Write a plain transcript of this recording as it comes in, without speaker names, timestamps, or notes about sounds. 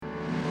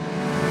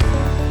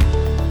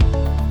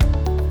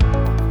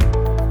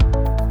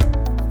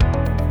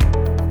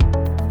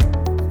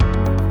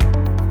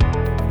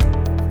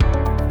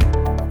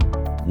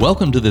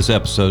Welcome to this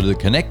episode of the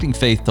Connecting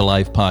Faith to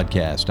Life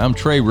podcast. I'm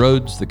Trey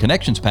Rhodes, the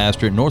Connections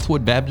Pastor at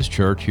Northwood Baptist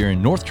Church here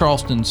in North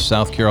Charleston,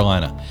 South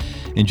Carolina.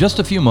 In just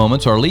a few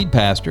moments, our lead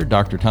pastor,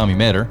 Dr. Tommy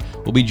Metter,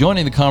 will be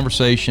joining the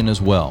conversation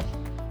as well.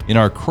 In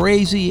our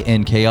crazy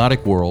and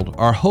chaotic world,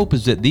 our hope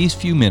is that these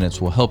few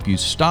minutes will help you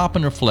stop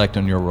and reflect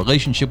on your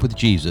relationship with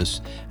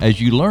Jesus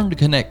as you learn to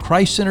connect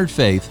Christ-centered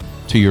faith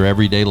to your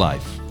everyday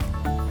life.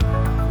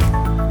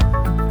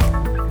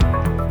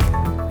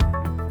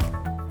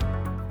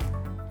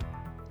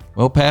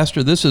 Well,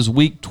 Pastor, this is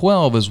week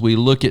 12 as we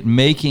look at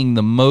making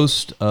the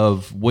most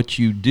of what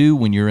you do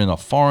when you're in a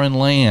foreign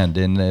land,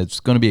 and it's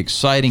going to be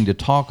exciting to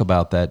talk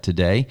about that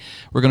today.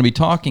 We're going to be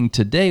talking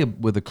today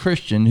with a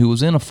Christian who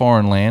was in a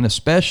foreign land,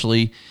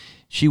 especially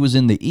she was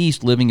in the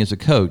East living as a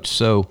coach.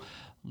 So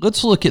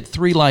let's look at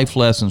 3 life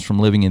lessons from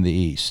living in the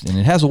East, and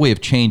it has a way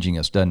of changing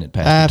us, doesn't it,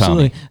 Pastor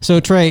Absolutely. Tommy? So,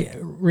 Trey,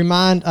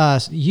 remind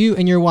us, you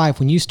and your wife,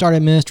 when you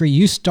started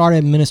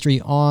ministry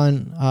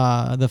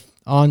on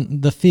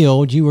the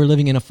field. You were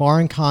living in a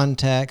foreign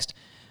context.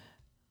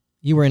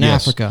 You were in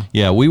Africa.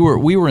 Yeah, we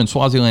were in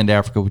Swaziland,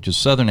 Africa, which is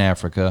southern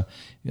Africa,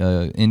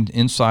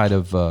 inside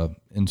of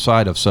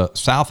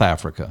South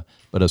Africa,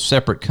 but a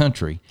separate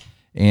country.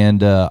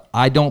 And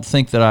I don't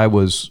think that I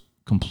was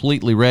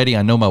completely ready.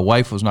 I know my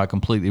wife was not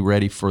completely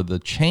ready for the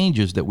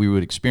changes that we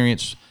would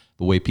experience,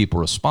 the way people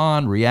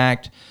respond,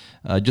 react.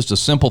 Just a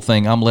simple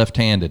thing, I'm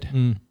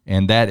left-handed,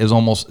 and that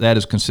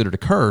is considered a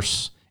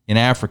curse in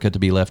Africa to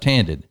be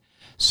left-handed.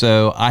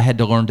 So I had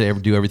to learn to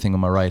do everything on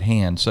my right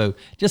hand. So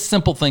just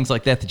simple things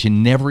like that you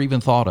never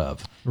even thought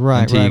of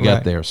until you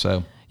got there.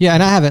 So yeah,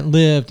 and I haven't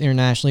lived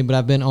internationally, but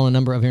I've been on a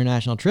number of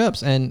international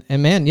trips, and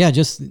man, yeah,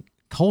 just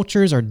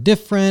cultures are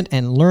different,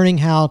 and learning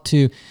how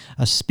to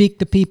speak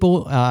to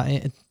people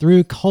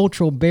through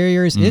cultural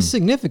barriers is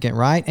significant,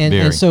 right?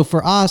 And so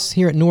for us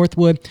here at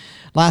Northwood,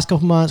 last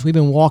couple months, we've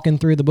been walking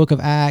through the book of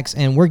Acts,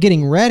 and we're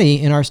getting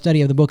ready in our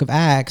study of the book of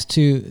Acts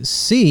to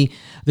see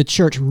the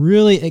church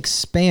really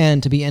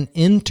expand to be an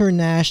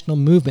international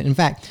movement. In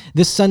fact,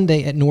 this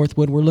Sunday at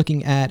Northwood, we're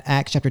looking at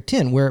Acts chapter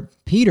 10, where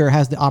Peter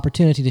has the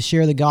opportunity to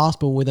share the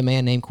gospel with a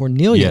man named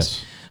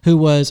Cornelius, who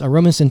was a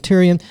Roman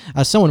centurion,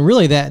 someone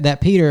really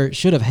that Peter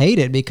should have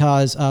hated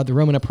because of the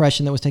Roman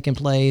oppression that was taking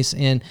place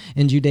in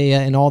Judea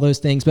and all those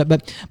things.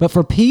 But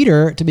for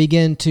Peter to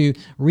begin to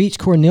reach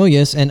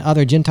Cornelius and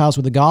other Gentiles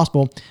with the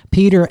gospel,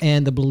 Peter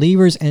and the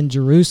believers in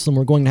Jerusalem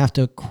were going to have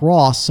to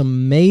cross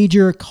some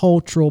major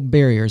cultural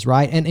barriers,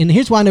 right? And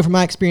here's what I know from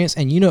my experience,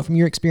 and you know it from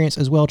your experience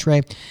as well,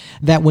 Trey,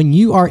 that when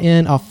you are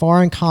in a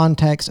foreign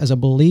context as a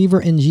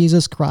believer in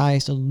Jesus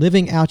Christ,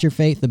 living out your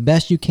faith the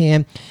best you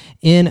can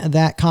in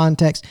that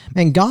context,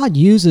 man, God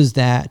uses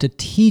that to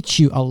teach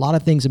you a lot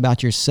of things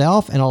about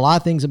yourself and a lot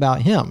of things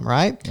about Him,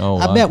 right?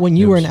 I bet when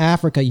you were in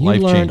Africa, you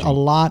learned a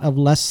lot of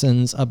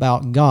lessons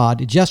about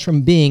God just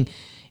from being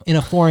in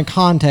a foreign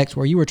context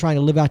where you were trying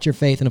to live out your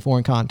faith in a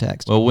foreign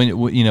context. Well, when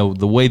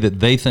the way that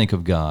they think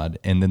of God,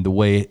 and then the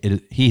way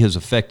He has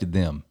affected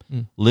them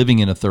living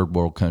in a third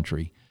world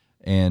country,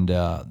 and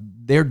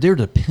their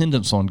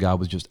dependence on God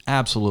was just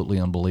absolutely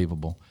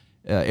unbelievable.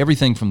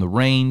 Everything from the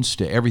rains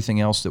to everything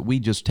else that we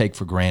just take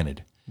for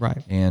granted.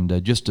 Right.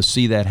 And just to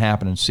see that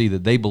happen and see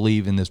that they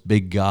believe in this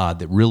big God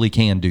that really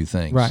can do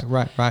things.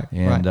 Right.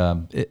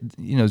 And,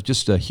 it's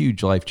just a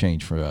huge life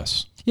change for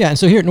us. Yeah, and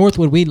so here at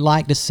Northwood, we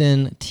like to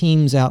send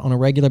teams out on a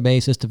regular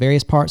basis to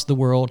various parts of the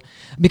world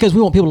because we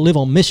want people to live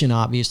on mission,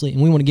 obviously,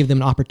 and we want to give them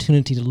an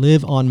opportunity to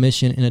live on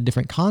mission in a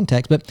different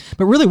context. But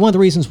really, one of the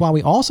reasons why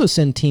we also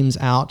send teams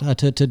out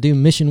to do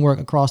mission work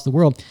across the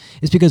world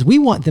is because we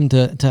want them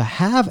to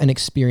have an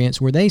experience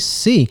where they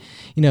see,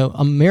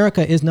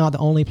 America is not the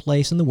only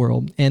place in the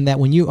world, and that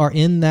when you are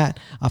in that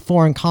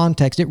foreign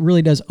context, it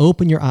really does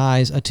open your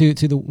eyes to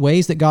the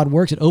ways that God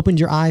works. It opens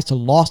your eyes to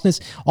lostness.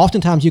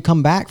 Oftentimes, you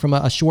come back from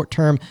a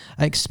short-term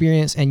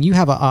experience, and you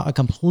have a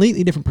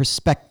completely different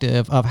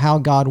perspective of how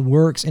God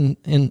works in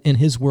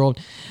His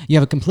world. You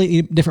have a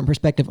completely different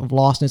perspective of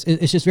lostness.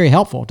 It's just very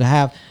helpful to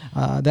have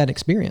that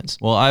experience.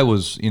 Well, I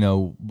was,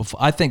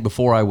 I think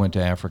before I went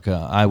to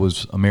Africa, I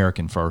was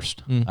American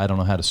first. I don't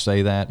know how to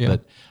say that,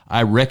 but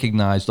I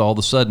recognized all of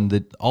a sudden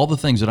that all the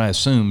things that I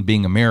assumed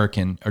being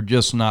American are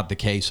just not the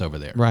case over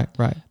there. Right.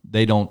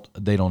 They don't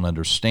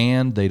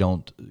understand. They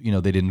don't,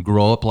 they didn't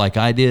grow up like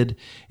I did.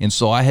 And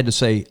so I had to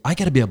say, I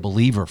got to be a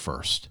believer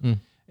first.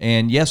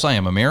 And yes, I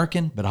am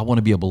American, but I want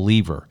to be a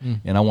believer.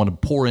 And I want to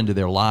pour into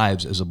their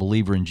lives as a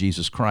believer in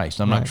Jesus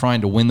Christ. I'm not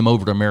trying to win them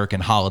over to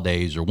American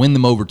holidays or win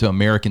them over to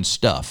American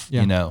stuff,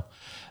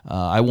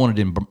 I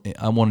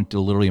wanted to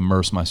literally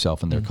immerse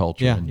myself in their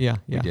culture.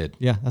 We did.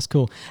 Yeah, that's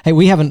cool. Hey,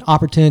 we have an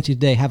opportunity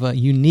today to have a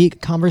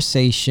unique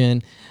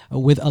conversation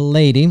with a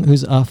lady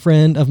who's a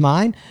friend of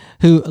mine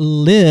who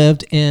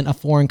lived in a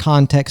foreign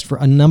context for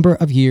a number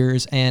of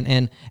years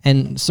and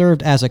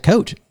served as a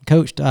coached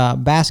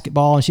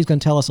basketball, and she's going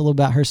to tell us a little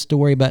about her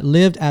story, but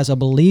lived as a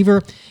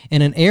believer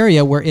in an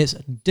area where it's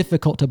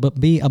difficult to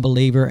be a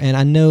believer, and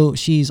I know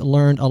she's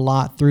learned a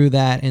lot through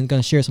that and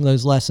going to share some of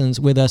those lessons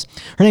with us.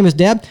 Her name is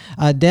Deb.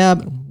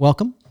 Deb,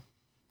 welcome.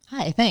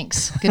 Hi,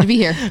 thanks. Good to be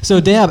here. So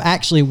Deb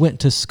actually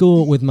went to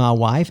school with my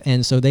wife,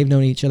 and so they've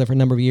known each other for a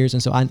number of years.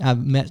 And so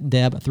I've met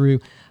Deb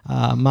through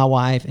my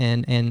wife,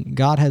 and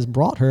God has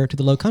brought her to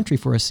the Low Country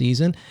for a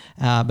season.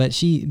 But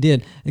she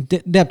did.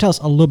 Deb, tell us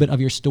a little bit of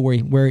your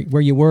story,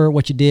 where you were,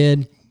 what you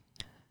did.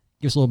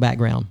 Give us a little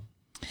background.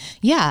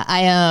 Yeah,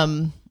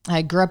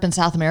 I grew up in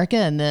South America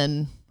and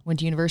then went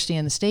to university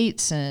in the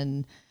States,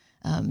 and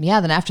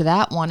then after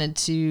that wanted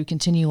to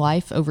continue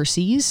life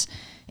overseas.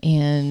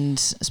 And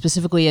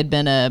specifically had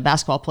been a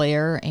basketball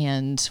player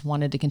and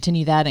wanted to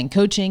continue that in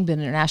coaching, but in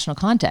an international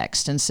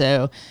context. And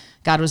so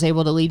God was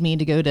able to lead me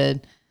to go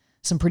to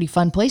some pretty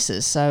fun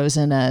places. So I was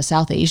in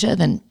South Asia,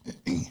 then,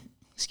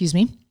 excuse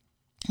me,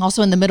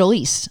 also in the Middle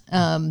East,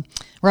 where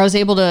I was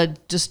able to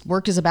just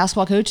work as a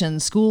basketball coach in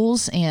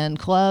schools and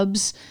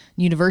clubs,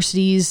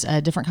 universities,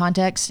 different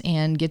contexts,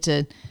 and get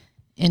to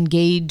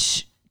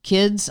engage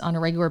kids on a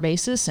regular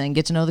basis and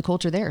get to know the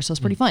culture there. So it's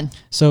pretty fun.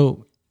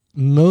 So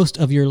most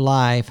of your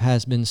life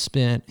has been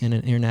spent in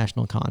an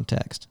international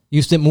context.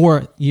 You've spent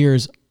more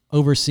years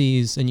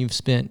overseas than you've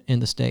spent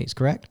in the States,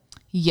 correct?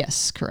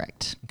 Yes,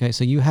 correct. Okay,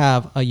 so you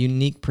have a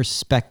unique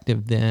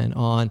perspective then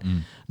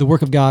on the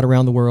work of God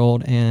around the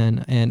world,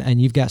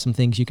 and you've got some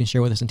things you can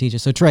share with us and teach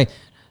us. So Trey,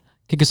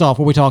 kick us off.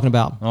 What are we talking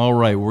about? All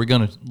right, we're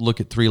going to look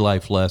at 3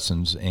 life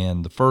lessons,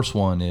 and the first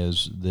one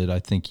is that I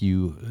think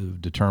you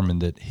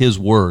determined that His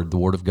Word, the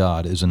Word of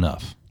God, is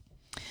enough.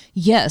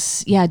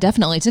 Yes, yeah,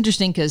 definitely. It's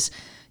interesting because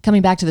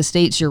coming back to the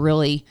States, you're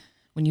really,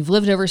 when you've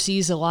lived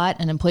overseas a lot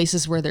and in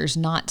places where there's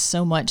not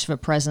so much of a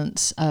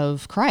presence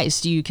of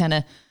Christ, you kind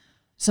of,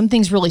 some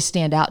things really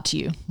stand out to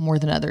you more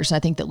than others. I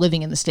think that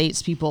living in the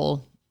States,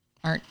 people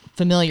aren't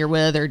familiar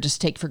with or just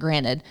take for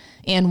granted.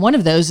 And one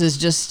of those is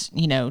just,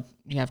 you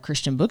have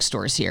Christian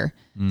bookstores here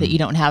that you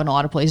don't have in a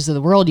lot of places of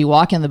the world. You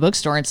walk in the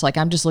bookstore and it's like,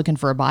 I'm just looking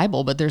for a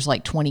Bible, but there's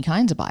like 20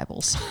 kinds of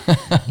Bibles,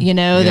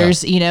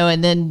 there's,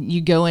 and then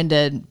you go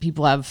into,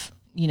 people have,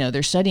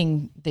 they're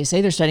studying, they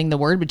say they're studying the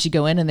Word, but you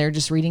go in and they're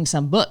just reading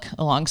some book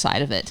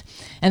alongside of it.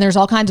 And there's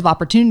all kinds of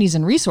opportunities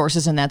and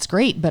resources, and that's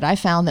great. But I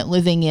found that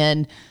living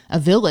in a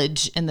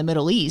village in the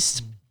Middle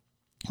East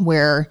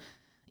where,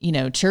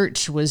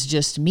 church was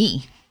just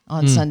me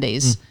on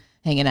Sundays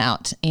hanging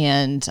out.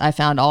 And I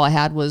found all I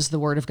had was the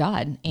Word of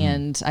God.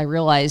 And I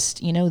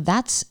realized,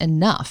 that's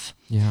enough.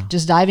 Yeah.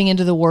 Just diving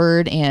into the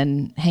Word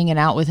and hanging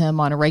out with Him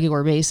on a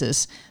regular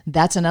basis,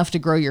 that's enough to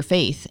grow your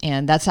faith.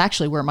 And that's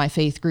actually where my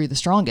faith grew the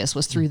strongest,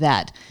 was through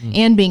that.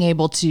 And being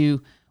able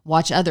to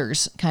watch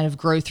others kind of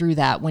grow through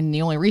that. When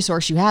the only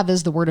resource you have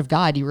is the Word of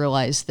God, you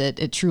realize that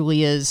it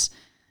truly is,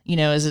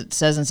 as it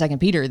says in 2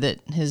 Peter, that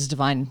His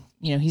divine,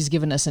 He's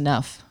given us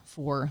enough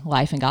for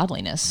life and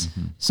godliness.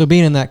 So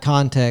being in that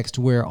context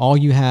where all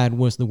you had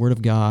was the Word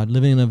of God,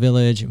 living in a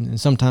village, and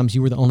sometimes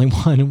you were the only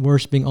one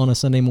worshiping on a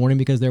Sunday morning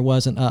because there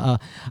wasn't a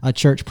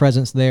church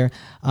presence there.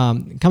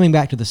 Coming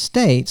back to the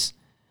States,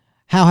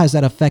 how has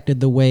that affected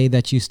the way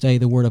that you study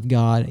the Word of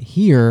God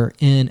here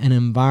in an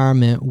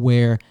environment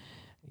where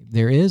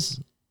there is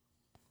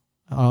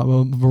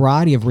a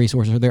variety of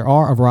resources? There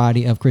are a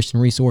variety of Christian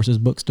resources,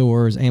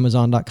 bookstores,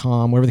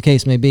 Amazon.com, whatever the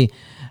case may be.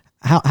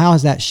 How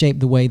has that shaped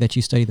the way that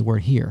you study the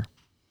Word here?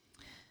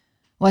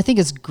 Well, I think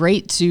it's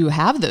great to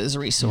have those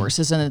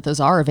resources and that those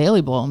are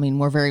available. I mean,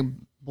 we're very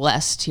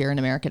blessed here in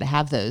America to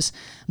have those.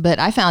 But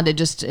I found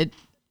it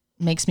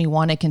makes me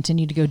want to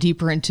continue to go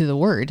deeper into the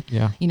Word.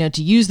 Yeah.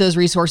 To use those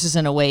resources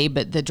in a way,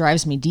 but that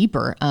drives me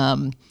deeper.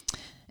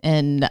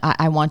 And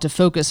I want to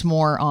focus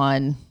more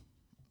on,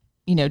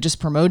 just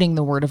promoting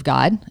the Word of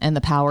God and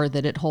the power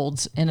that it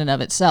holds in and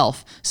of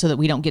itself, so that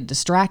we don't get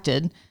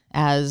distracted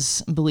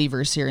as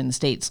believers here in the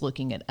States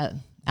looking at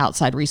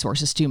outside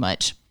resources too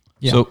much.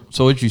 Yeah.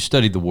 So as you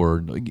studied the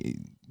Word,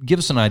 give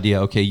us an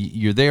idea. Okay,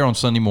 you're there on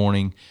Sunday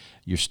morning,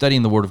 you're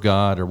studying the Word of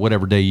God, or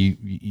whatever day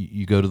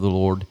you go to the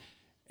Lord,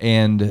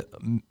 and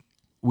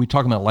we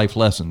talk about life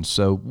lessons.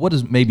 So what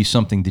is maybe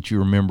something that you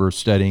remember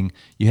studying?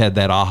 You had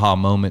that aha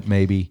moment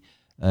maybe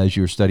as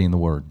you were studying the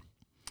Word.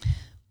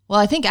 Well,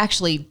 I think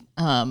actually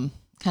kind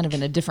of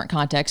in a different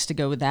context to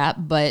go with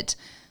that, but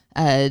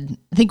I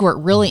think where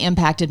it really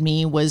impacted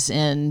me was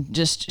in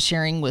just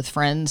sharing with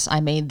friends I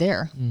made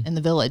there in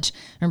the village.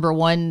 I remember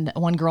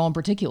one girl in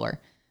particular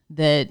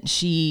that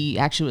she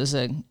actually was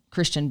a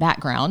Christian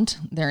background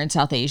there in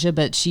South Asia,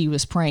 but she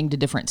was praying to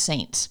different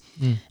saints.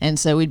 And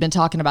so we'd been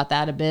talking about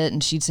that a bit,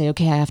 and she'd say,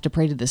 okay, I have to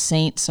pray to the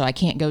saints, so I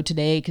can't go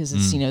today because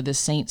it's, this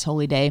saint's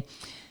holy day.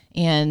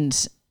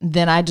 And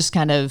then I just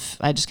kind of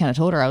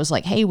told her, I was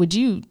like, hey, would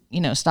you,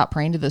 stop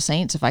praying to the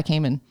saints if I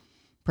came and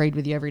prayed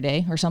with you every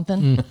day or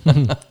something?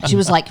 She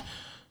was like,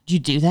 do you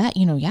do that?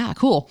 Yeah,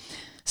 cool.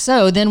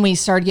 So then we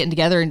started getting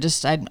together and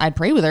just, I'd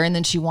pray with her, and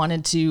then she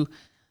wanted to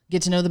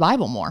get to know the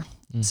Bible more.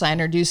 So I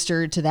introduced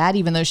her to that,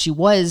 even though she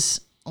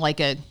was like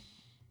a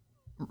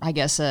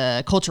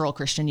cultural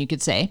Christian, you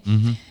could say.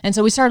 And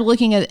so we started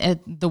looking at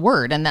the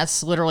Word, and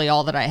that's literally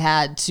all that I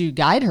had to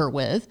guide her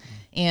with.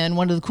 And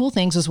one of the cool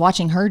things was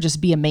watching her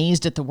just be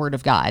amazed at the Word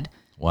of God.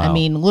 Wow. I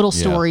mean, little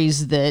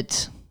stories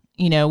that,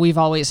 we've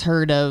always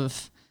heard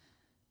of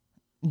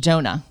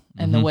Jonah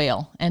and the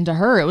whale. And to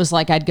her, it was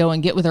like I'd go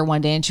and get with her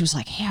one day, and she was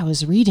like, "Hey, I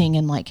was reading,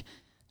 and like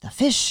the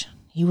fish,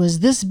 he was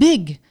this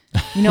big.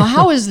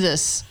 How is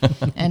this?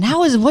 And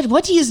how is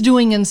what he is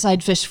doing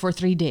inside fish for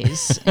 3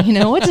 days?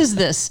 What is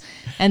this?"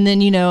 And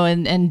then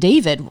and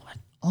David,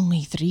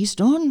 only 3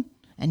 stone,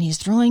 and he's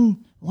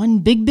throwing one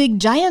big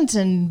giant,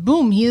 and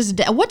boom, he is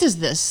dead. What is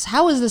this?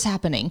 How is this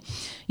happening?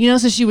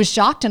 So she was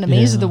shocked and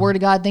amazed at the Word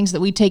of God, things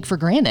that we take for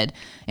granted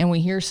and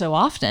we hear so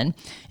often.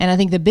 And I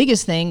think the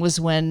biggest thing was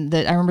I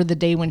remember the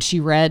day when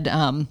she read,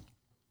 I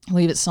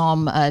believe it's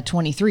Psalm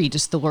 23,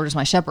 just the Lord is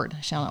my shepherd,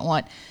 I shall not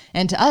want.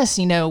 And to us,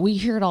 we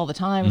hear it all the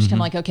time. It's kind of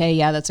like, okay,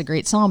 yeah, that's a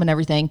great Psalm and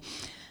everything.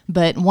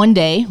 But one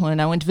day when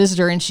I went to visit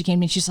her and she came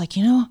to me, she's like,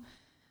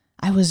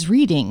 I was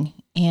reading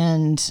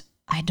and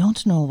I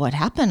don't know what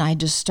happened.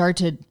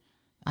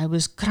 I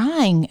was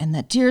crying and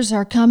the tears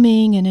are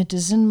coming and it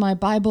is in my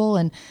Bible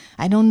and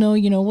I don't know,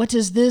 what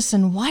is this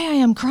and why I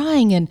am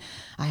crying and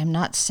I am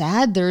not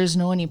sad. There is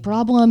no any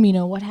problem.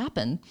 What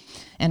happened?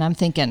 And I'm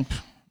thinking,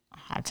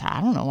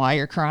 I don't know why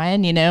you're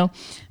crying,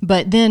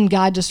 But then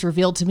God just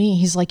revealed to me,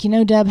 he's like,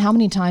 Deb, how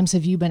many times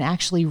have you been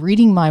actually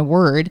reading my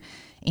word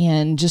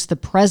and just the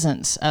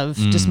presence of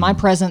just my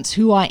presence,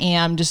 who I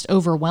am, just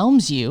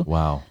overwhelms you.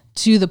 Wow.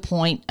 To the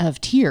point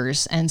of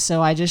tears. And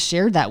so I just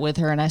shared that with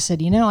her and I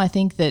said, I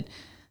think that,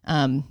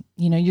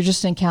 you're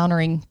just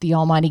encountering the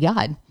Almighty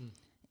God.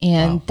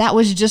 And that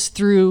was just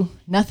through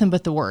nothing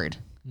but the word,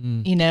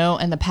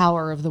 and the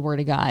power of the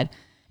Word of God.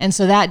 And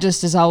so that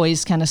just has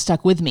always kind of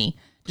stuck with me.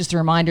 Just a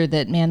reminder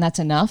that, man, that's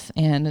enough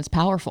and it's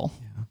powerful.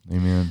 Yeah.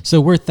 Amen. So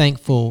we're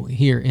thankful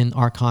here in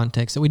our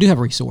context that we do have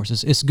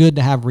resources. It's good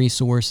to have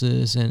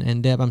resources.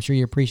 And Deb, I'm sure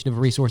you're appreciative of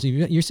resources.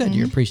 You said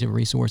you're appreciative of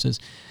resources.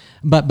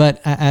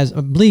 But as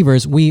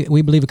believers,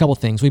 we believe a couple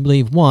things. We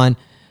believe, one,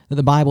 that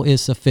the Bible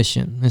is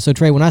sufficient. And so,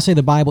 Trey, when I say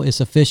the Bible is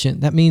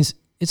sufficient, that means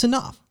it's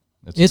enough.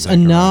 It's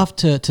exactly enough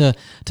right.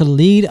 to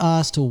lead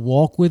us to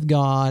walk with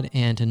God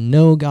and to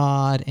know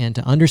God and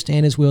to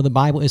understand His will. The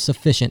Bible is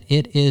sufficient.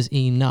 It is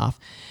enough.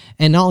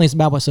 And not only is the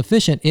Bible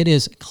sufficient, it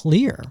is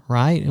clear,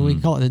 right? And we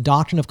call it the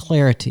doctrine of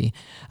clarity,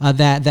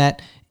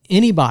 that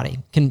anybody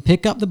can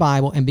pick up the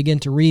Bible and begin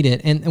to read it.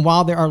 And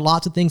while there are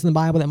lots of things in the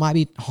Bible that might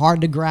be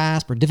hard to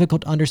grasp or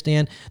difficult to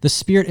understand, the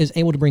Spirit is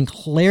able to bring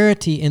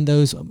clarity in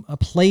those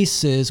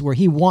places where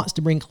He wants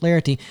to bring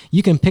clarity.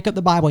 You can pick up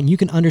the Bible and you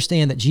can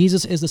understand that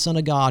Jesus is the Son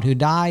of God who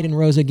died and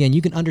rose again.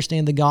 You can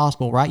understand the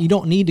gospel, right? You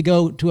don't need to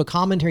go to a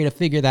commentary to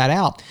figure that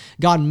out.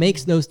 God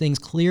makes those things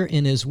clear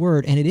in His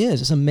Word, and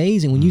it's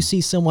amazing when you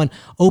see someone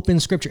open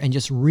Scripture and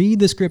just read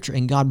the Scripture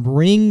and God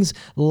brings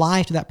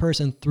life to that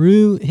person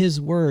through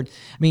His Word.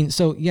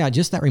 So yeah,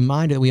 just that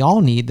reminder that we all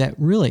need, that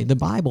really the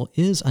Bible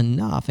is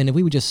enough. And if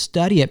we would just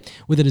study it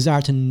with a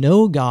desire to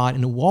know God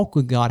and to walk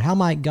with God, how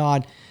might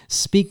God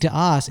speak to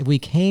us if we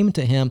came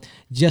to Him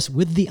just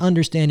with the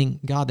understanding,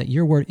 God, that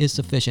your word is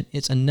sufficient,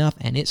 it's enough,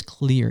 and it's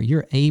clear.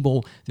 You're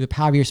able, through the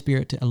power of your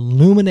Spirit, to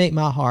illuminate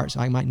my heart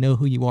so I might know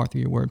who you are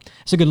through your word.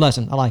 It's a good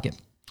lesson. I like it.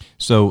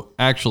 So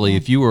actually,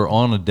 if you were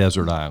on a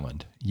desert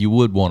island, you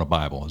would want a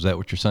Bible. Is that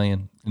what you're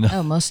saying?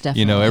 Oh, most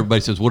definitely. Everybody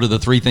says, what are the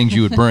 3 things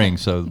you would bring?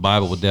 So the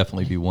Bible would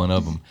definitely be one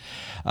of them.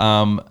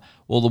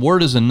 Well, the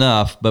Word is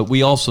enough, but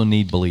we also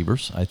need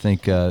believers. I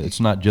think it's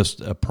not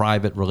just a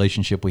private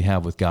relationship we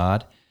have with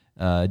God.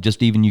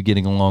 Just even you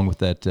getting along with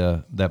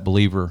that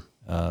believer,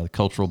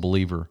 cultural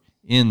believer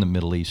in the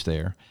Middle East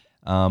there.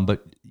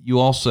 But you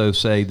also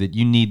say that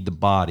you need the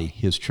body,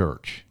 His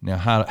church. Now,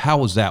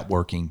 how is that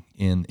working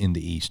in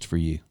the East for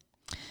you?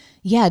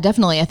 Yeah,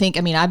 definitely.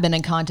 I've been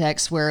in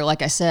contexts where,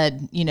 like I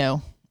said,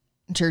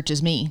 church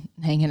is me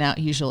hanging out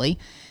usually.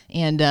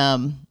 And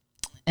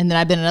then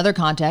I've been in other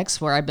contexts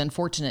where I've been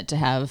fortunate to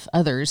have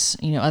others,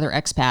 other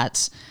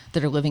expats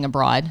that are living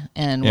abroad.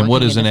 And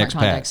what is an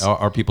expat?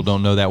 Our people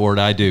don't know that word.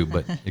 I do,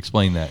 but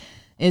explain that.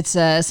 It's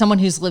someone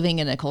who's living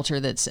in a culture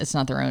it's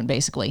not their own,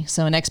 basically.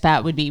 So an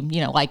expat would be,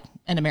 like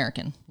an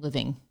American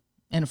living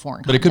in a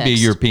foreign context. But it could be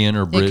a European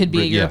or British. It could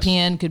be a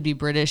European, could be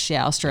British,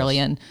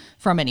 Australian,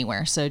 from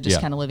anywhere. So just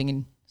kind of living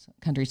in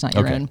countries not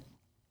your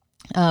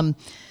own.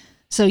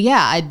 So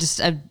yeah,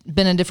 I've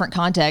been in different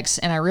contexts,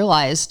 and I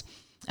realized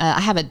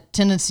I have a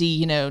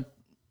tendency,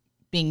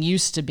 being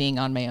used to being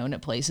on my own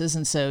at places,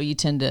 and so you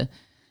tend to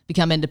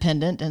become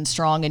independent and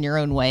strong in your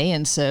own way,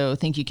 and so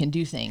think you can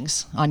do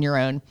things on your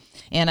own.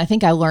 And I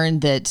think I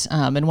learned that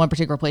in one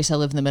particular place I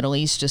live in the Middle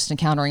East, just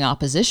encountering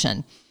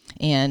opposition,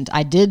 and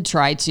I did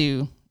try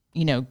to,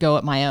 go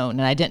at my own,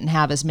 and I didn't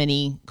have as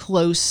many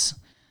close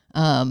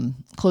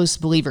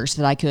believers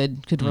that I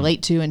could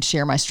relate to and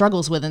share my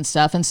struggles with and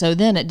stuff. And so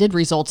then it did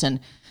result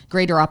in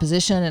greater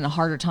opposition and a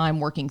harder time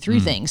working through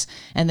things.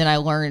 And then I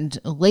learned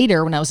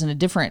later when I was in a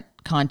different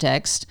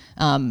context,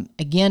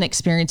 again,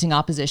 experiencing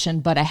opposition,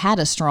 but I had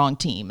a strong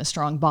team, a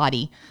strong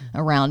body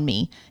around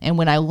me. And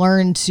when I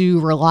learned to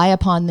rely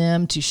upon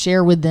them, to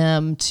share with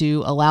them,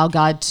 to allow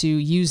God to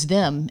use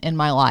them in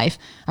my life,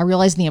 I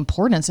realized the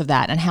importance of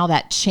that and how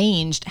that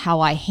changed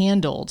how I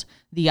handled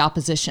the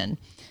opposition.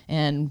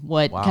 And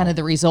what kind of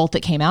the result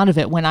that came out of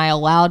it when I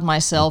allowed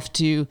myself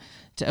to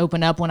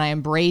open up, when I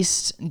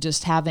embraced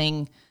just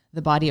having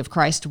the body of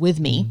Christ with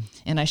me.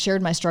 And I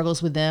shared my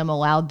struggles with them,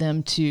 allowed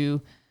them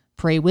to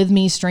pray with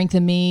me,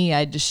 strengthen me.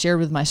 I just shared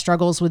with my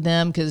struggles with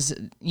them because,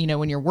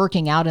 when you're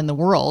working out in the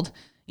world,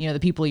 the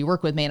people you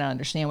work with may not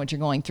understand what you're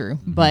going through.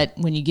 But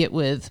when you get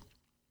with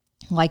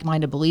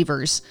like-minded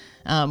believers,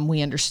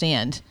 we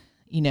understand,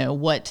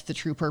 what the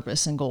true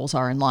purpose and goals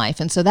are in life.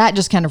 And so that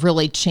just kind of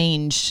really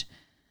changed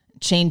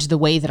the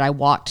way that I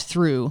walked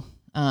through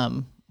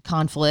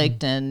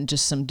conflict and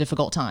just some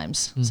difficult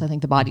times. So I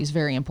think the body is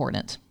very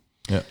important.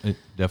 Yeah, it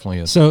definitely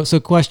is. So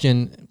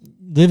question,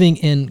 living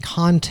in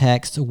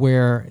context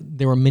where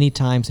there were many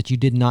times that you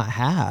did not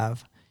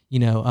have,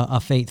 a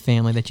faith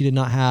family, that you did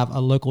not have a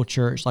local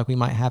church like we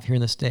might have here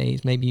in the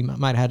States. Maybe you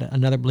might have had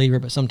another believer,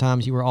 but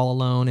sometimes you were all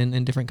alone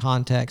in different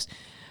contexts.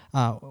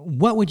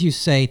 What would you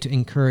say to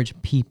encourage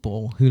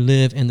people who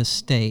live in the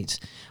States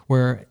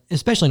where,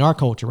 especially in our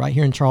culture, right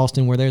here in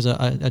Charleston, where there's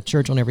a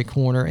church on every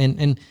corner,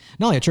 and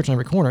not only a church on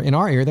every corner, in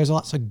our area, there's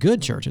lots of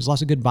good churches,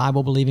 lots of good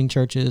Bible-believing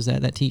churches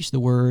that teach the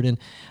Word. And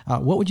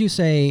what would you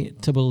say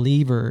to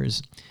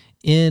believers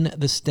in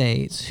the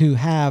States who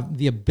have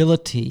the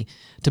ability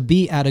to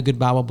be at a good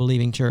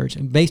Bible-believing church?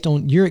 And based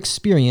on your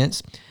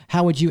experience,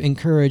 how would you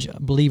encourage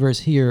believers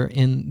here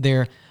in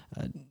their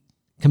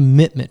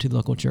commitment to the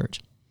local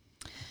church?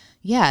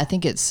 Yeah, I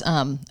think it's,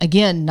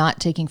 again, not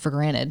taking for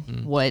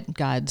granted what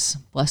God's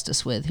blessed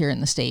us with here in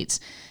the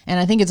States. And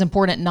I think it's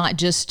important not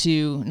just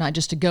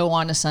to go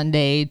on a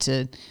Sunday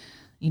to,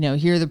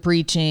 hear the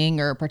preaching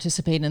or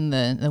participate in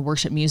the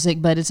worship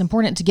music, but it's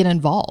important to get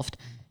involved.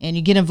 And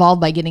you get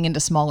involved by getting into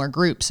smaller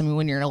groups. I mean,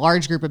 when you're in a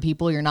large group of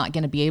people, you're not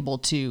going to be able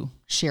to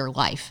share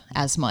life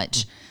as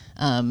much.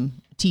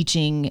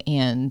 Teaching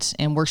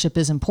and worship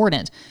is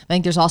important. I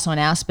think there's also an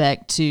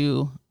aspect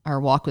to our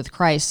walk with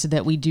Christ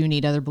that we do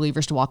need other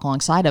believers to walk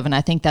alongside of. And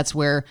I think that's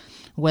where,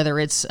 whether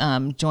it's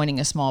joining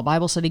a small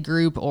Bible study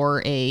group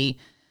or a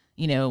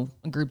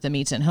group that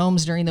meets in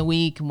homes during the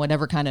week, and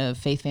whatever kind of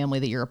faith family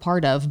that you're a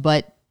part of,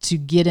 but to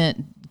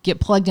get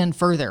plugged in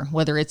further,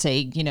 whether it's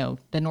the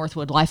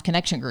Northwood Life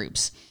Connection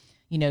groups,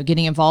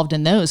 getting involved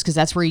in those, because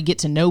that's where you get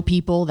to know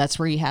people. That's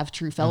where you have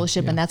true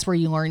fellowship. And that's where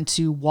you learn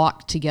to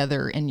walk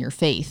together in your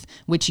faith,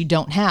 which you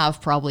don't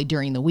have probably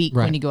during the week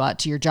when you go out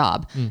to your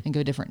job and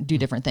do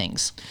different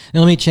things.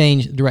 Now let me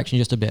change direction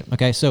just a bit.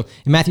 Okay. So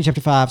in Matthew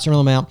chapter 5, Sermon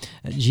on the Mount,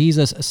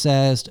 Jesus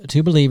says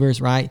to believers,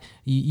 right,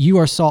 you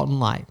are salt and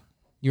light.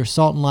 You're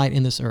salt and light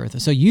in this earth.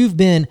 So you've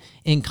been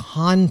in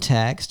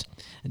context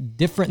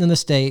different than the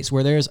States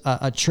where there's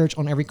a church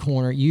on every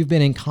corner. You've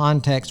been in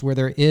context where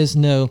there is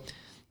no,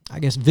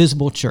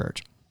 visible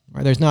church.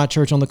 Right? There's not a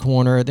church on the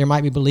corner. There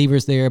might be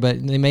believers there,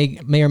 but they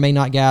may or may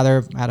not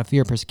gather out of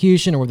fear of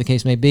persecution or whatever the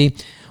case may be.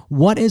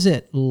 What is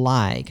it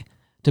like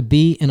to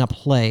be in a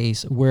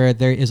place where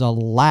there is a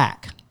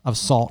lack of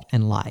salt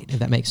and light, if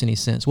that makes any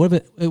sense? What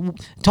if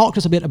talk to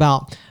us a bit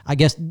about,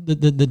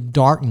 the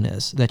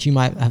darkness that you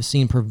might have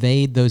seen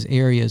pervade those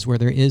areas where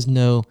there is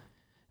no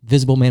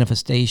visible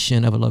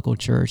manifestation of a local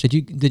church.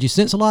 Did you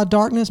sense a lot of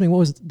darkness? I mean, what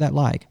was that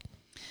like?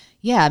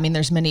 Yeah, I mean,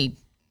 there's many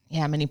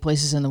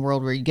places in the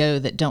world where you go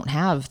that don't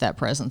have that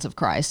presence of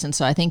Christ. And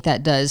so I think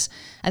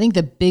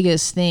the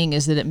biggest thing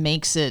is that it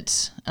makes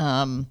it,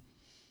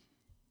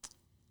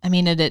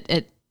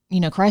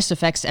 Christ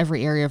affects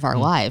every area of our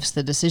lives,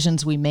 the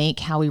decisions we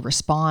make, how we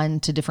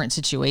respond to different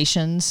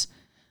situations,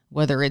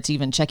 whether it's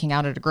even checking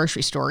out at a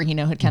grocery store,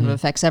 it kind of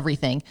affects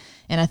everything.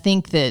 And I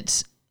think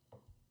that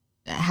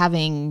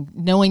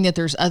knowing that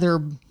there's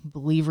other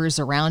believers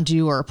around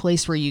you or a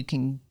place where you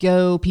can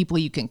go, people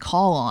you can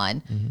call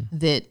on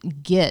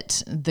that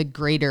get the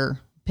greater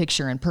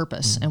picture and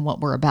purpose and what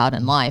we're about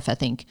in life, I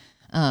think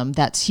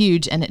that's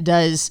huge. And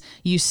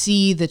you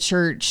see the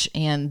church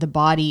and the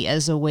body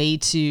as a way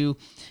to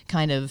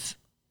kind of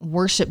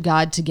worship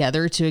God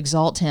together, to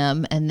exalt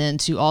him, and then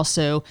to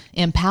also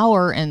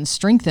empower and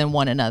strengthen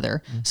one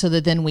another so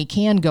that then we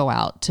can go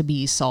out to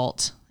be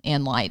salt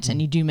and light.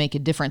 And you do make a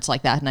difference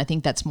like that. And I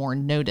think that's more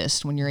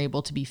noticed when you're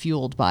able to be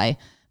fueled by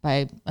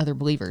other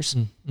believers.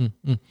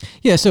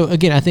 Yeah. So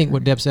again, I think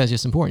what Deb says is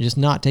just important, just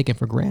not taking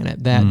for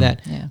granted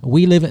that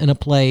we live in a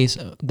place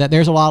that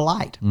there's a lot of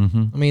light.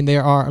 I mean,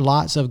 there are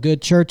lots of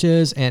good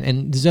churches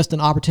and there's just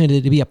an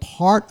opportunity to be a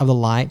part of the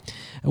light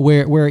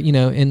where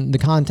in the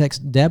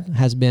context Deb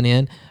has been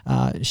in,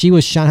 she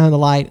was shining the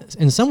light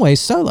in some ways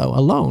solo,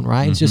 alone,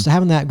 right? It's just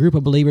having that group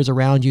of believers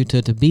around you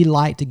to be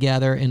light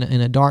together in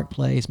a dark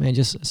place, man,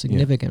 just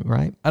significant,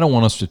 right? I don't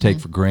want us to take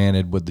for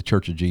granted what the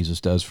Church of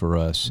Jesus does for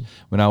us.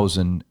 When I was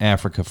in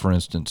Africa, for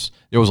instance,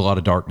 there was a lot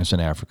of darkness in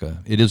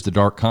Africa. It is the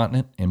dark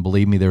continent, and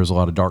believe me, there was a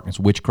lot of darkness,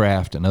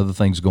 witchcraft and other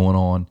things going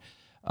on.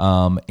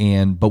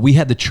 But we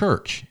had the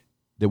church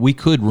that we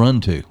could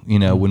run to,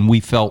 when we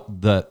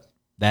felt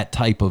that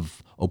type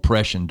of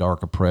oppression,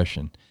 dark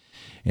oppression.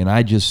 And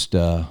I just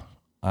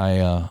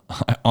I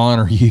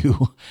honor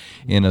you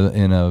in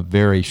a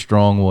very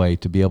strong way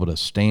to be able to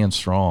stand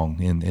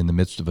strong in the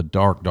midst of a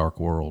dark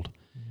world,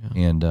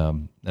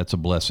 and that's a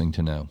blessing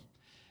to know.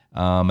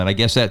 And I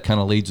guess that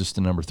kind of leads us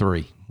to number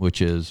 3, which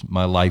is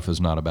my life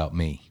is not about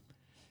me.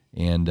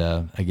 And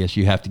I guess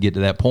you have to get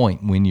to that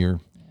point when you're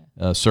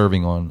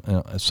serving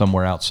on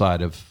somewhere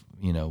outside of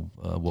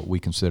what we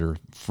consider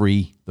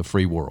the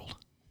free world.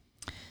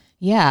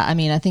 Yeah, I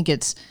mean, I think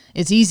it's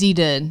easy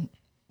to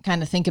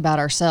kind of think about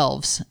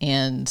ourselves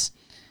and,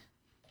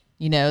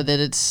 that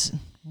it's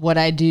what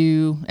I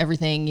do,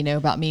 everything,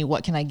 about me,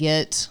 what can I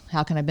get?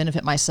 How can I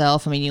benefit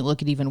myself? I mean, you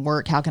look at even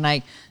work, how can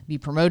I be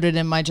promoted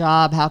in my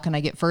job? How can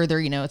I get further?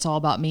 It's all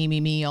about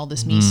me, all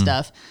this me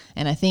stuff.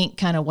 And I think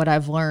kind of what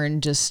I've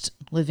learned just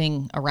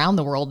living around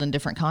the world in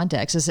different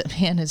contexts is that,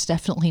 man, it's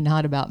definitely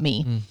not about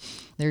me.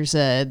 There's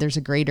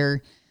a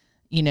greater,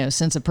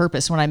 sense of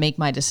purpose when I make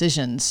my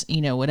decisions.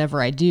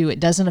 Whatever I do, it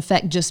doesn't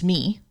affect just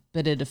me,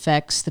 but it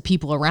affects the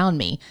people around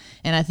me.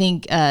 And I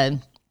think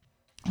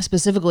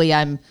specifically,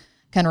 I'm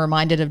kind of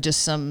reminded of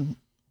just some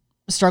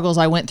struggles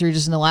I went through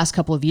just in the last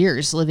couple of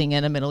years living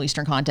in a Middle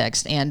Eastern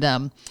context,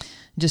 and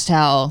just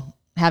how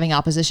having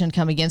opposition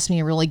come against me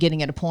and really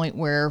getting at a point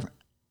where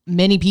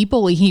many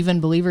people,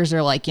 even believers,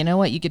 are like, you know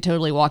what, you could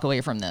totally walk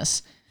away from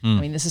this. I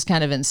mean, this is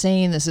kind of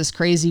insane. This is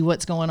crazy.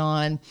 What's going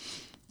on?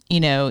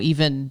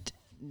 Even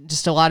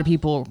just a lot of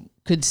people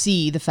could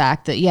see the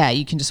fact that, yeah,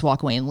 you can just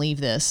walk away and leave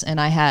this. And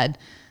I had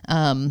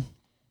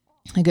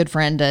a good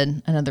friend,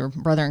 another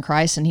brother in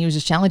Christ, and he was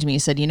just challenging me. He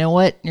said, you know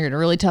what? You're in a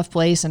really tough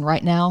place, and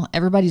right now,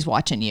 everybody's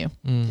watching you.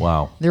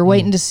 Wow. They're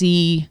waiting to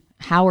see,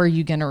 how are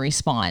you going to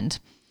respond?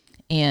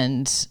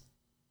 And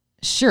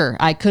sure,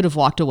 I could have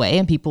walked away,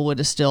 and people would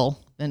have still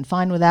been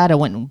fine with that. I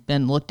wouldn't have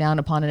been looked down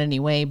upon it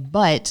anyway,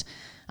 but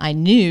I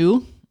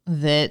knew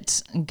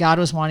that God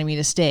was wanting me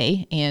to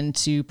stay and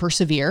to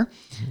persevere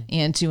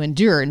and to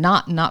endure,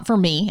 not for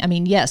me. I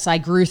mean, yes, I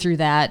grew through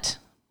that.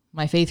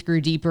 My faith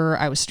grew deeper.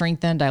 I was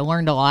strengthened. I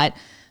learned a lot,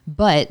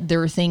 but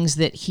there are things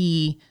that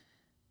he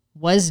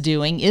is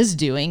doing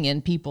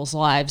in people's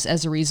lives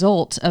as a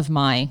result of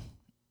my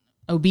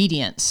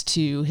obedience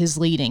to his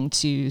leading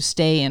to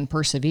stay and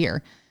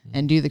persevere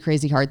and do the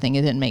crazy hard thing.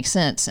 It didn't make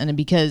sense. And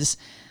because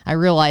I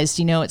realized,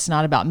 it's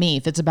not about me.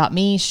 If it's about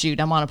me, shoot,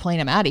 I'm on a plane,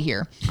 I'm out of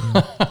here.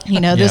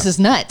 This is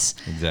nuts.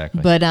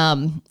 Exactly.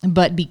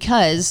 But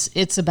because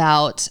it's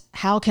about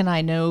how can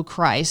I know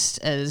Christ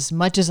as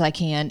much as I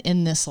can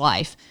in this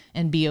life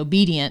and be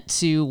obedient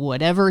to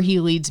whatever he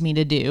leads me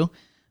to do,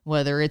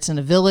 whether it's in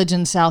a village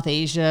in South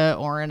Asia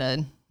or in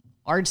a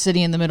large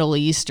city in the Middle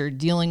East or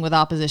dealing with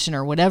opposition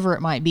or whatever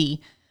it might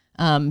be,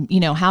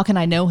 how can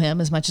I know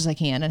him as much as I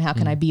can, and how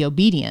can I be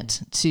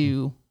obedient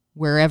to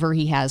wherever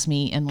he has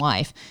me in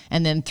life?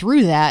 And then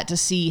through that to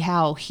see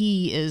how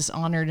he is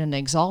honored and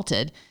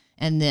exalted.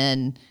 And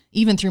then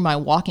even through my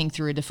walking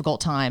through a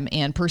difficult time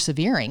and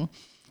persevering,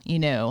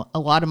 a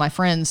lot of my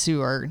friends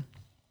who are,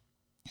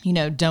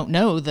 don't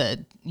know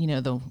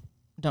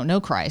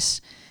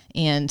Christ,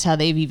 and how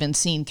they've even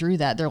seen through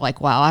that. They're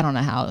like, wow, I don't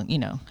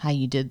know how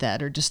you did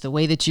that, or just the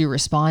way that you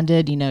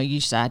responded,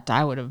 you said,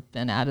 I would have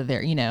been out of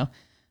there,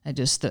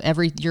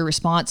 your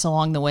response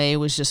along the way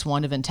was just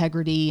one of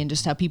integrity, and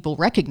just how people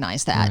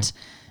recognize that, right.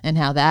 And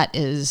how that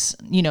is,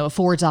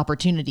 affords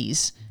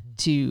opportunities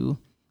to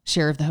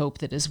share of the hope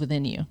that is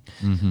within you.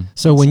 Mm-hmm.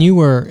 So when you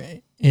were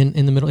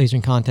in the Middle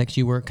Eastern context,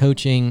 you were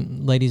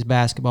coaching ladies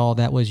basketball.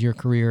 That was your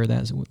career.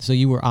 So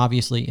you were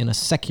obviously in a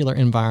secular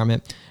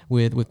environment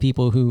with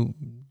people who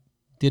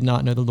did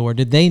not know the Lord.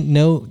 Did they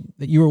know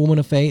that you were a woman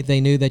of faith?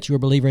 They knew that you were a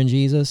believer in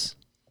Jesus?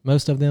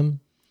 Most of them?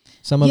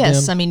 Some of them?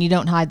 Yes. I mean, you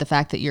don't hide the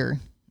fact that you're,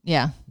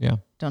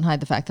 don't hide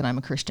the fact that I'm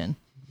a Christian,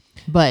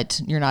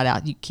 but you're not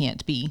out. You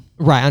can't be.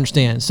 Right. I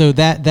understand. So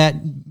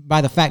that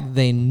by the fact that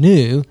they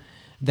knew,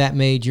 that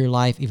made your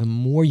life even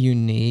more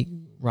unique,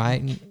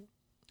 right?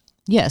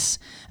 Yes.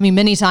 I mean,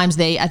 many times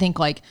I think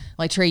like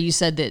Trey, you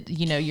said that,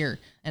 you're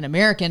an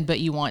American, but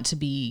you want to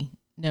be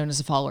known as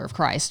a follower of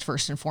Christ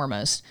first and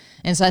foremost.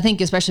 And so I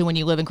think especially when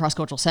you live in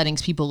cross-cultural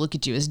settings, people look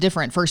at you as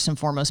different first and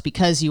foremost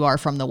because you are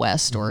from the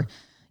West, or,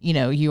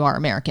 you are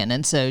American.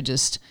 And so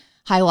just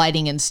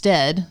highlighting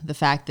instead the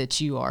fact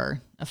that you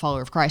are a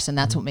follower of Christ, and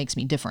that's what makes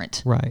me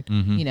different. Right.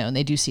 Mm-hmm. And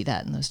they do see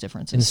that in those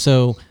differences. And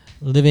so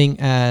living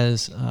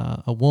as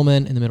a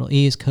woman in the Middle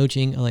East,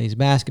 coaching a ladies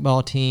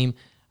basketball team,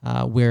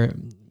 where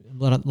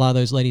a lot of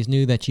those ladies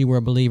knew that you were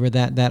a believer,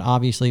 that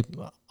obviously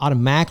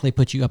automatically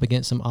put you up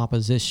against some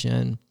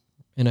opposition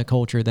in a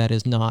culture that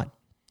is not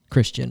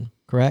Christian,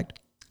 correct?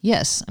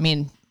 Yes. I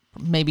mean,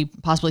 maybe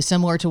possibly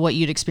similar to what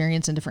you'd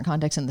experience in different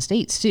contexts in the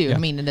States too. Yeah. I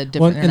mean, in a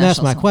different and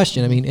that's my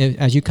question. I mean,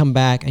 as you come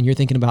back and you're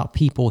thinking about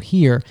people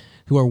here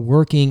who are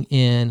working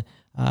in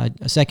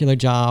secular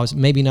jobs,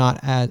 maybe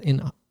not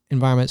in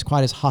environments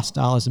quite as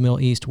hostile as the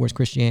Middle East towards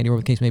Christianity, or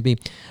whatever the case may be,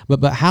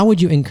 but how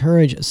would you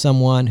encourage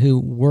someone who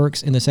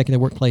works in the secular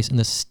workplace in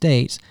the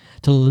States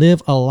to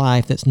live a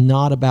life that's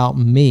not about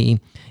me,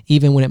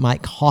 even when it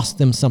might cost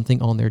them something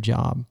on their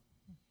job?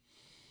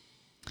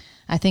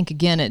 I think,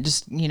 again, it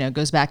just,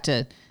 goes back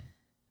to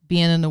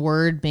being in the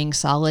Word, being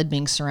solid,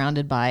 being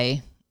surrounded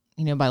by,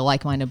 by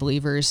like-minded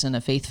believers and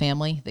a faith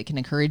family that can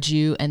encourage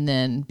you, and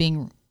then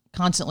being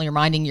constantly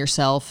reminding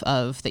yourself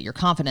of that your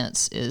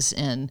confidence is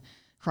in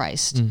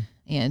Christ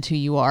and who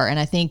you are. And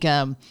I think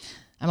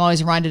I'm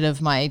always reminded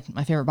of my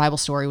favorite Bible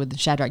story with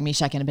Shadrach,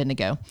 Meshach, and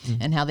Abednego,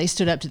 and how they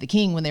stood up to the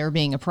king when they were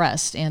being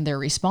oppressed. And their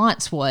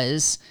response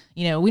was,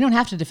 we don't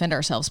have to defend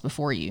ourselves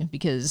before you,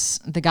 because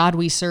the God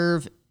we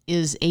serve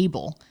is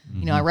able.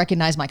 I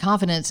recognize my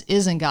confidence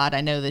is in God.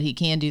 I know that he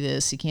can do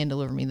this. He can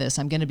deliver me this.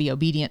 I'm going to be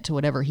obedient to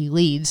whatever he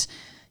leads,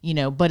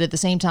 but at the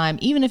same time,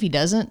 even if he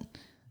doesn't,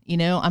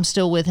 I'm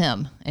still with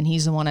him, and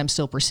he's the one I'm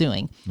still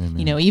pursuing.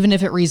 Amen. Even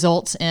if it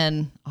results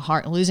in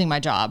losing my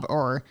job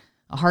or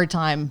a hard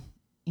time,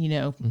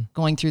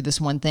 going through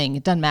this one thing,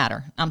 it doesn't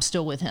matter. I'm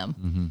still with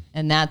him.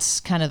 And that's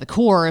kind of the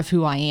core of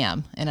who I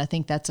am. And I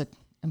think that's an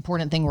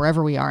important thing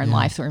wherever we are in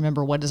life, to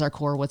remember what is our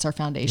core, what's our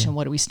foundation,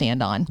 what do we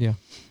stand on? Yeah.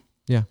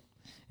 Yeah.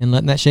 And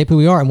letting that shape who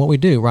we are and what we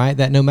do, right?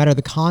 That no matter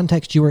the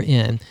context you are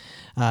in,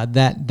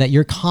 that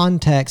your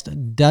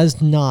context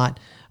does not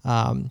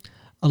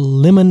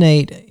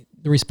eliminate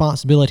the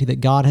responsibility that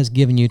God has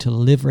given you to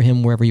live for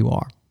him wherever you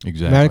are.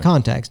 Exactly. No matter the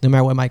context, no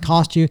matter what it might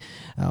cost you,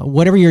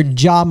 whatever your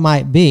job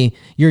might be,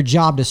 your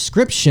job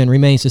description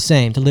remains the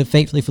same, to live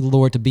faithfully for the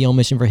Lord, to be on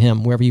mission for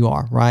him wherever you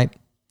are, right?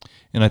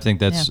 And I think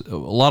that's a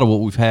lot of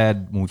what we've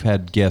had when we've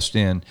had guests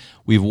in.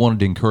 We've wanted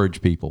to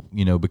encourage people,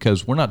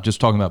 because we're not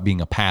just talking about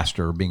being a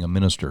pastor or being a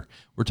minister.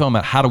 We're talking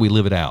about how do we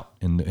live it out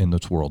in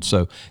this world.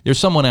 So there's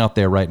someone out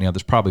there right now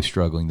that's probably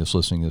struggling, that's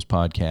listening to this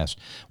podcast.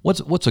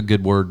 What's a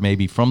good word,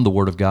 maybe from the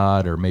Word of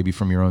God or maybe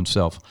from your own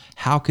self?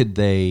 How could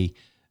they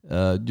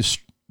just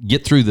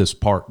get through this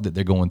part that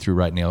they're going through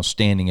right now,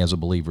 standing as a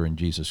believer in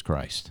Jesus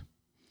Christ?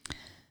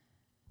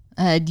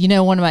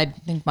 One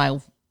of my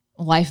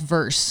life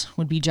verse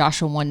would be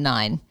Joshua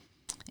 1:9,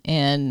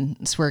 and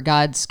it's where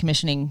God's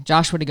commissioning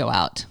Joshua to go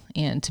out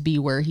and to be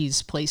where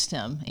he's placed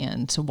him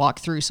and to walk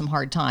through some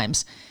hard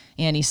times.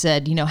 And he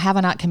said, have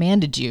I not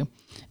commanded you?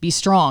 Be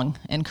strong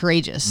and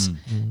courageous.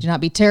 Mm-hmm. Do not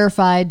be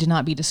terrified. Do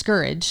not be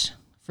discouraged,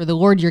 for the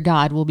Lord your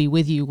God will be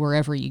with you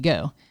wherever you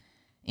go.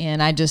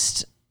 And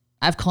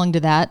I've clung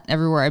to that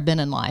everywhere I've been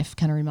in life,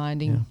 kind of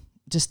reminding,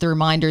 just the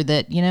reminder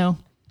that,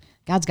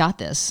 God's got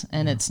this,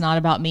 and it's not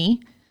about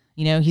me.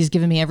 He's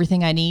given me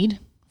everything I need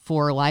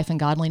for life and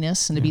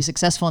godliness and to be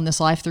successful in this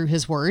life through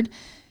his word.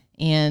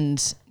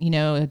 And,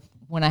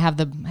 when I have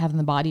having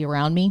the body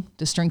around me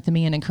to strengthen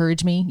me and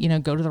encourage me,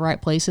 go to the right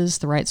places,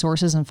 the right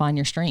sources, and find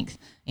your strength,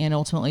 and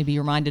ultimately be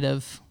reminded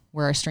of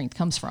where our strength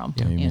comes from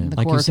and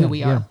the core of who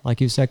we are.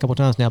 Like you've said a couple of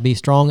times now, be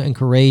strong and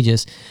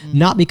courageous,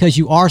 not because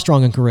you are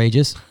strong and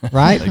courageous,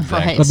 right?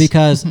 Exactly. But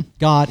because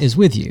God is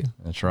with you.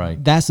 That's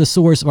right. That's the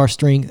source of our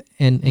strength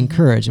and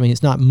courage. I mean,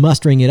 it's not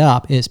mustering it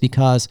up. It's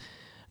because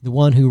the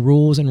one who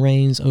rules and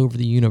reigns over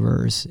the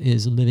universe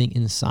is living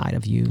inside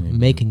of you,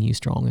 making you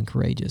strong and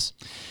courageous.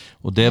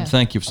 Well, Deb,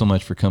 thank you so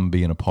much for coming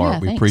being a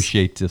part. We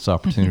appreciate this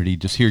opportunity.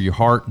 Just hear your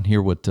heart and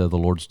hear what the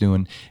Lord's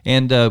doing.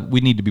 And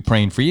we need to be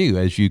praying for you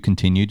as you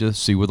continue to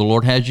see where the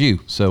Lord has you.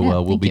 So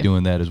we'll be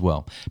doing that as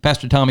well.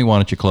 Pastor Tommy, why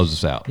don't you close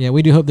us out? Yeah,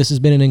 we do hope this has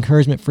been an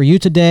encouragement for you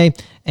today.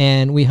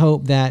 And we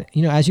hope that,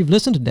 as you've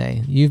listened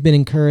today, you've been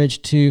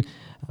encouraged to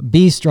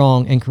be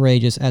strong and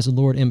courageous as the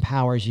Lord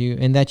empowers you,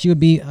 and that you would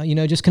be,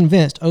 just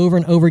convinced over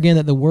and over again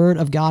that the Word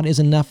of God is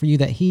enough for you,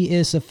 that He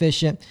is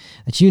sufficient,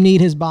 that you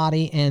need His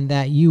body, and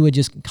that you would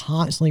just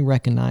constantly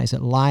recognize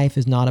that life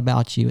is not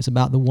about you. It's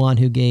about the one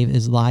who gave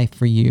His life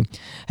for you.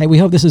 Hey, we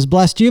hope this has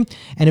blessed you,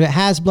 and if it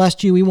has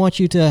blessed you, we want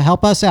you to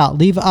help us out.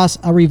 Leave us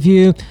a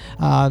review,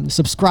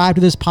 subscribe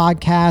to this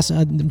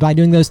podcast. By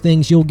doing those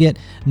things, you'll get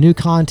new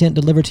content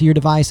delivered to your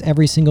device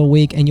every single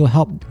week, and you'll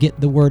help get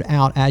the word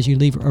out as you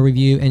leave a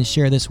review and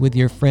share this with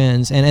your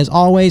friends. And as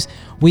always,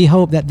 we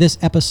hope that this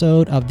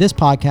episode of this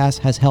podcast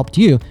has helped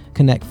you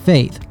connect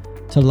faith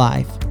to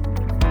life.